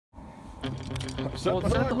Set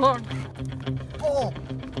the hook. Oh!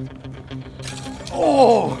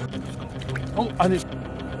 Oh! Oh, I need.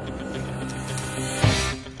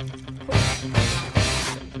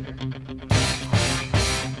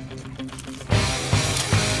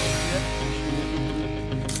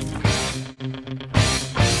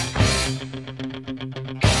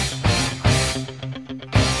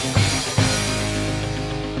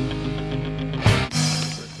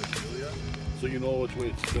 So you know which way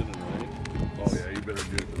it's spinning, right? Oh yeah, you better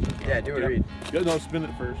do it. Yeah, do it, Reid. Yeah, no, spin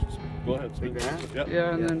it first. Go ahead, spin it. Yep.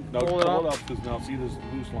 Yeah, and then Now pull it up. because now see this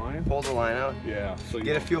loose line? Pull the line out. Yeah. So you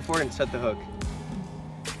Get a feel for it and set the hook.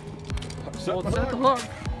 Set the hook.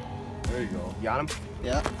 There you go. You got him?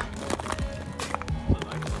 Yeah.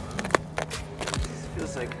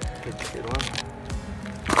 Feels like a good one.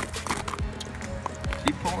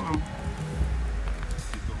 Keep pulling them.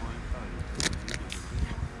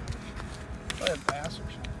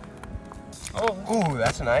 Oh,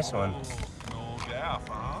 that's a nice one. No gaff,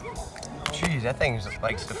 huh? Jeez, that thing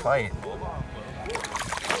likes to fight.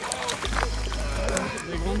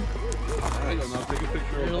 Big one. I don't know. Take a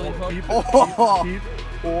picture Really of hooked? keep, Oh, keep,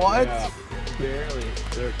 what? yeah, barely.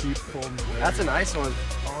 There, keep pulling. That's a nice one.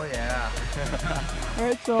 Oh, yeah.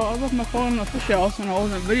 Alright, so I left my phone at the shelf and I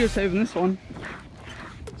wasn't videotaping this one.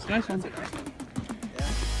 It's a nice one. Yeah.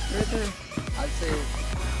 Right there. I'd say.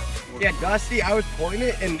 Yeah, Dusty, I was pulling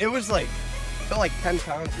it and it was like, felt like 10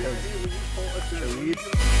 pounds. The lead.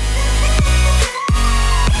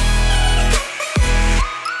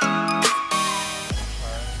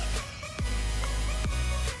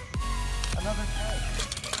 Another fight.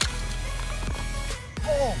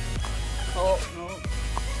 Oh! Oh, no.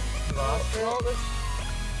 Lost it? No, there's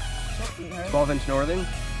something there. 12-inch northern.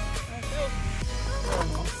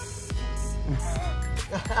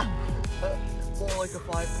 More like a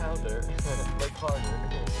 5-pounder, like harder.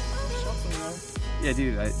 There's something there. Yeah,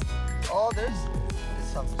 dude. Oh, there's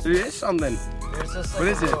something. There is something. There's just like What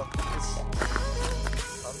is it?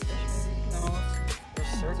 Sunfish maybe? No,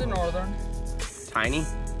 There's it's a northern. Tiny.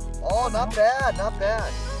 Oh, not bad, not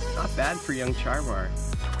bad. Not bad for young charbar.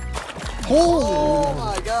 Oh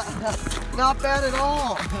my god, not bad at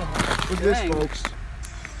all. Look at Dang. this, folks.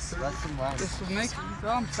 That's some line. This will make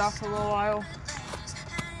stop for a little while.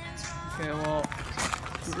 Okay, well,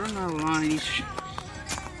 we're running out of lines.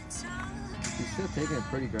 He's still taking it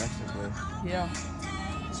pretty aggressively. Yeah.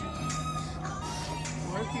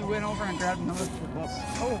 What if you went over and grabbed another flip up?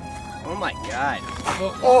 Oh. Oh my god.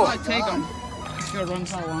 Well, Oh, I take them. He's gonna run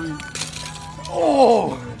out of line.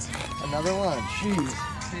 Oh! Another one, jeez.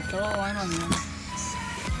 Hey, throw a line on you.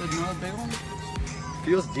 There's another big one?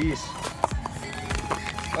 Feels decent.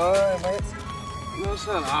 Mate. No, it's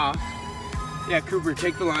not off. Yeah, Cooper,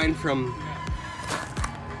 take the line from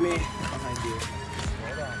me. Behind you.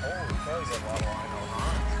 Hold on. Holy cow, he's got a lot of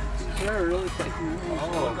line. They're really taking it.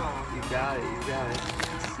 Oh, you got it, you got it.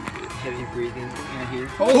 Heavy breathing. Yeah, here.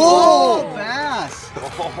 Oh! Bass!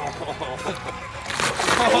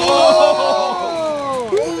 Oh!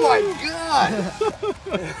 Oh my god!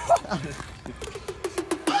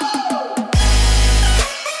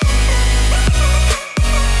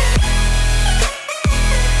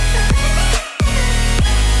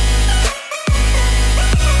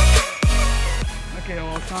 Okay,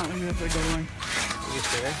 well, it's not even if I go in. You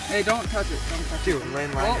sure? Hey, don't touch it. Don't touch Dude, it.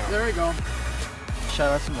 line line Oh, out. there we go. Should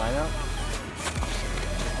I let some line out?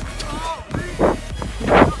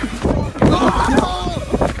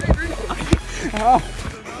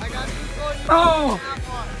 Oh!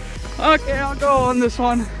 Okay, I'll go on this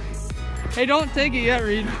one. Hey, don't take it yet,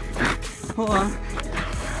 Reid. Hold on.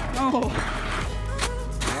 No.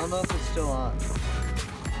 I don't know if it's still on.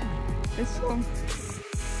 It's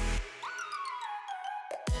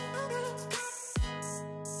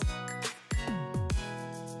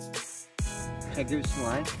Can I give you some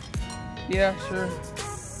line? yeah, sure.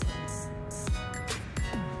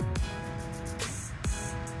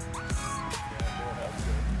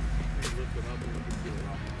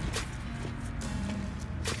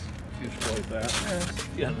 Just like that. Yes.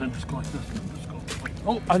 Yeah, then just go like this. Just go.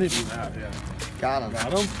 Oh, I didn't do that. Yeah. Got him.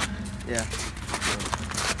 Got him. Yeah.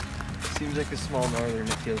 Seems like a small northern,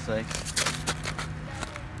 it feels like.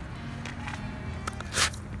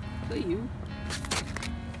 Is that you?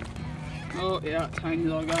 Oh, yeah, tiny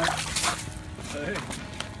little guy. Hey,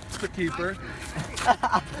 it's the keeper.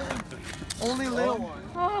 Only little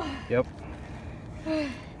one. Yep.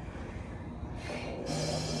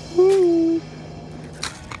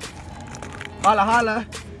 Holla holla.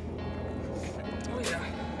 Oh, yeah.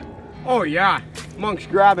 Oh yeah. Monks,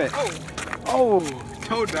 grab it. Oh,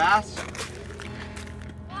 toad bass.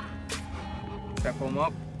 Step them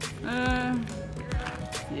up. Yeah.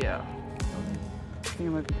 I think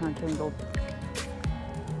it might be kind of tangled.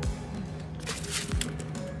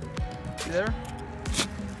 You there?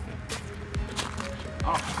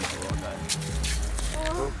 Oh, that's a little bit.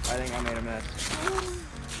 Oh, I think I made a mess.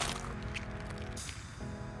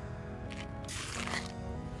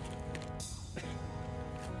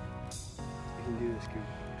 You can do this, Coop.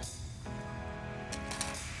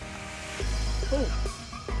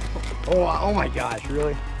 Oh my gosh,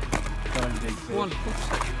 really? That was a big fish. One.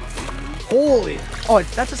 Holy! Oh,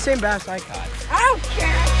 that's the same bass I caught. I don't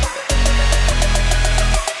care.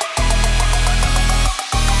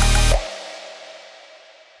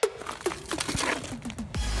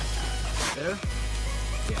 There?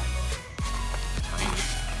 Yeah. Tiny.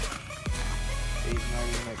 He's not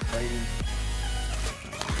even like fighting.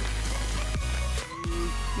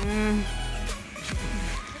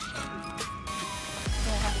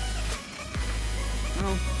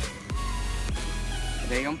 No.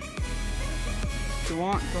 Big 'em? If you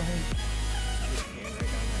want, go ahead.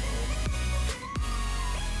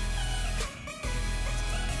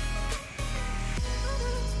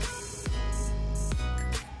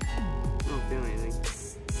 I don't feel anything.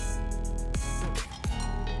 Is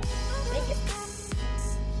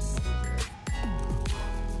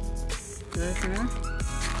there anything there?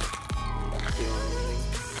 Feel anything.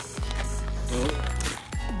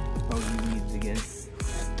 Oh, weeds again.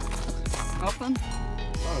 Nothing?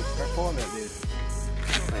 Oh, start pulling that, dude.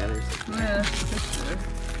 Oh, yeah, there's. Yeah, it's there.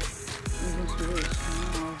 What's this?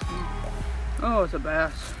 Oh, it's a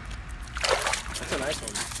bass. That's a nice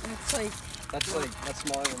one. It's like, That's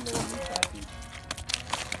smaller than the one we caught.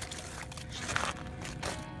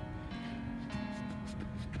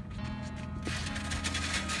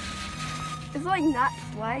 it's like not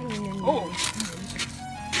sliding in Oh!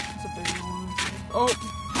 That's a big one. Oh!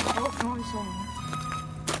 Oh, no, I saw one.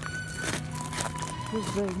 This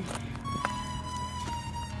is big.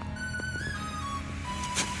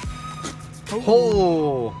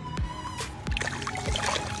 Oh!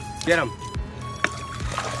 Get him.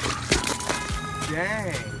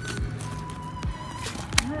 Dang.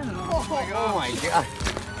 Oh my god.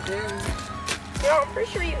 No, I'm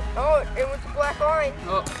pretty sure you. Oh, it was a black line.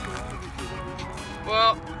 Oh.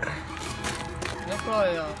 Well. They'll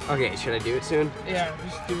probably, Okay, should I do it soon? yeah,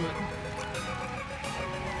 just do it.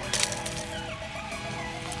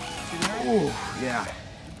 Ooh, yeah.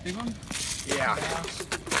 Big one? Yeah.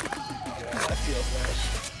 That feels nice.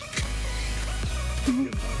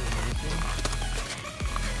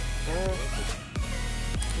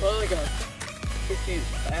 Well, like a 15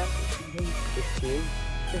 bass. 15?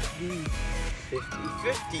 15.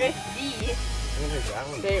 50. 50. I think there's that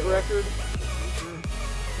one. State record.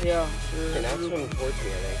 Yeah, sure. Okay, now it's swimming towards me,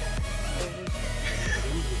 I think.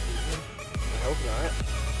 I hope not.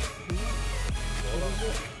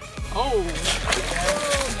 Oh!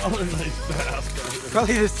 Another nice bass.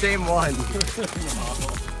 Probably the same one.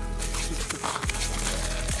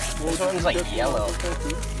 This one's like yellow.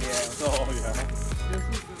 Yeah. Oh, yeah.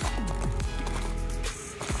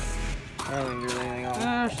 I don't think there's anything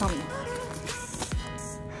on. Something.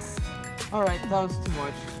 Alright, that was too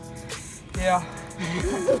much. Yeah.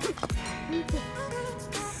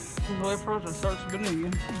 Wait for it to start spinning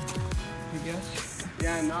again, I guess.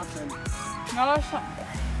 Yeah, nothing. No, that's not.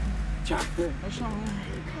 That's not.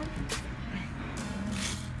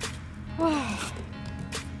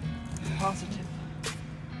 Positive.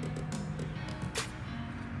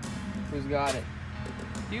 Who's got it?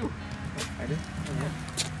 You. I did.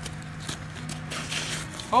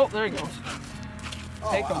 Oh, there he goes.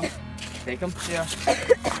 Take him. Take him? Yeah.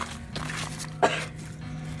 See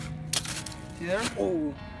there?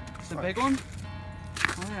 Oh. It's a big one? Oh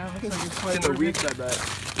yeah, looks like it's quite It's in the big. weeds, I bet.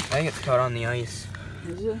 I think it's caught on the ice.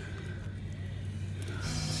 Is it?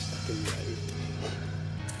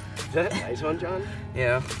 Is that a nice one, John?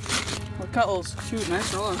 Yeah. I'll cut those two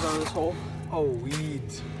nice ones out of this hole. Oh,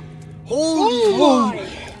 weeds. Holy moly!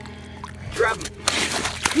 Grab him.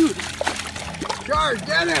 Dude. Charge,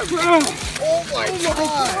 get him! Oh my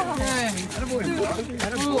god! Dang.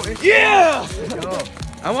 Attaboy. Yeah! Let's go.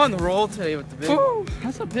 I'm on the roll today with the big one.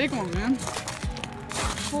 That's a big one, man.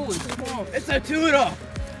 Holy cow. It's a tuna!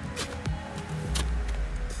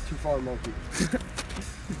 Too far, monkey.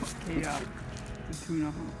 Yeah. The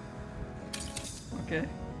tuna, huh? Okay.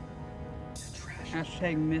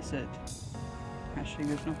 Hashtag miss it. Hashtag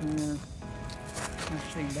there's nothing there.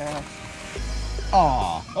 Hashtag bass.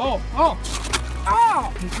 Aw. Oh! Oh!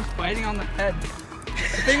 Oh! He's just biting on the head.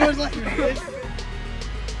 The thing was like this.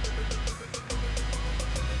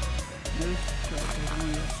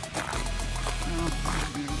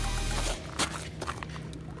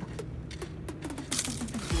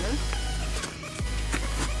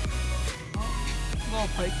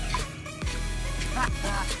 little pike.